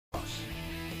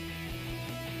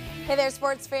Hey there,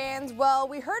 sports fans. Well,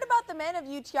 we heard about the men of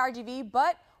UTRGV,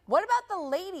 but what about the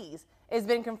ladies? It's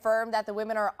been confirmed that the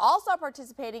women are also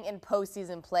participating in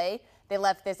postseason play. They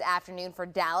left this afternoon for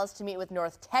Dallas to meet with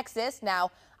North Texas.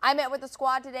 Now, I met with the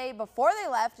squad today before they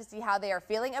left to see how they are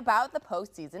feeling about the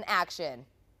postseason action.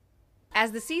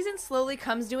 As the season slowly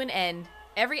comes to an end,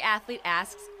 every athlete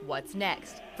asks, what's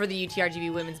next? For the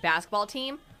UTRGV women's basketball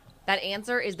team, that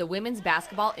answer is the Women's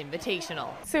Basketball Invitational.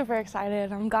 Super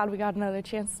excited. I'm glad we got another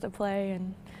chance to play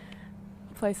and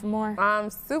play some more.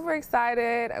 I'm super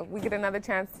excited. We get another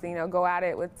chance to, go at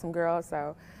it with some girls,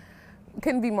 so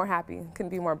couldn't be more happy,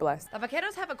 couldn't be more blessed. The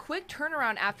Vaqueros have a quick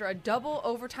turnaround after a double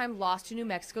overtime loss to New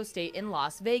Mexico State in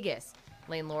Las Vegas.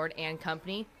 Lane Lord and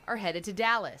company are headed to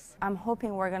Dallas. I'm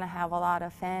hoping we're going to have a lot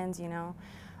of fans,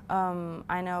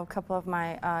 I know a couple of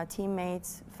my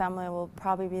teammates, family will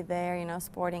probably be there,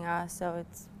 supporting us, so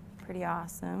it's pretty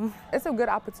awesome. It's a good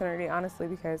opportunity, honestly,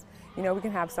 because, we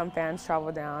can have some fans travel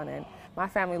down, and my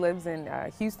family lives in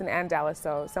Houston and Dallas,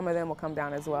 so some of them will come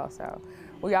down as well, so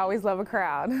we always love a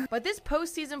crowd. But this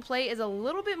postseason play is a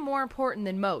little bit more important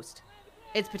than most.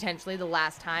 It's potentially the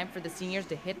last time for the seniors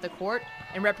to hit the court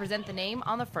and represent the name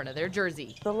on the front of their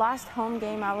jersey. The last home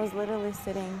game, I was literally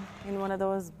sitting in one of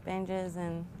those benches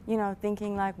and,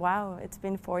 thinking like, wow, it's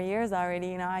been 4 years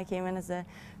already. I came in as a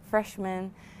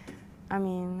freshman.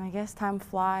 I guess time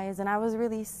flies, and I was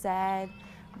really sad,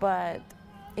 but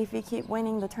if we keep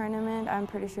winning the tournament, I'm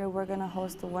pretty sure we're going to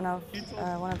host one of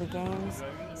the games,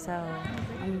 so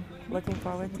I'm looking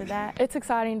forward to that. It's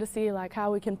exciting to see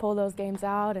how we can pull those games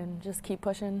out and just keep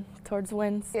pushing towards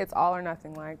wins. It's all or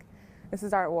nothing. This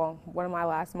is one of my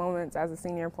last moments as a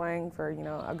senior playing for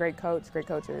a great coach, great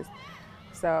coaches.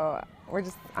 So I'm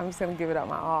just going to give it up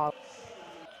my all.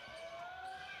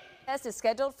 Test is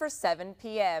scheduled for 7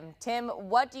 p.m. Tim,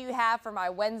 what do you have for my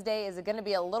Wednesday? Is it going to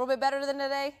be a little bit better than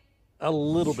today? A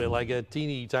little bit, like a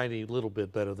teeny tiny little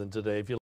bit better than today. If you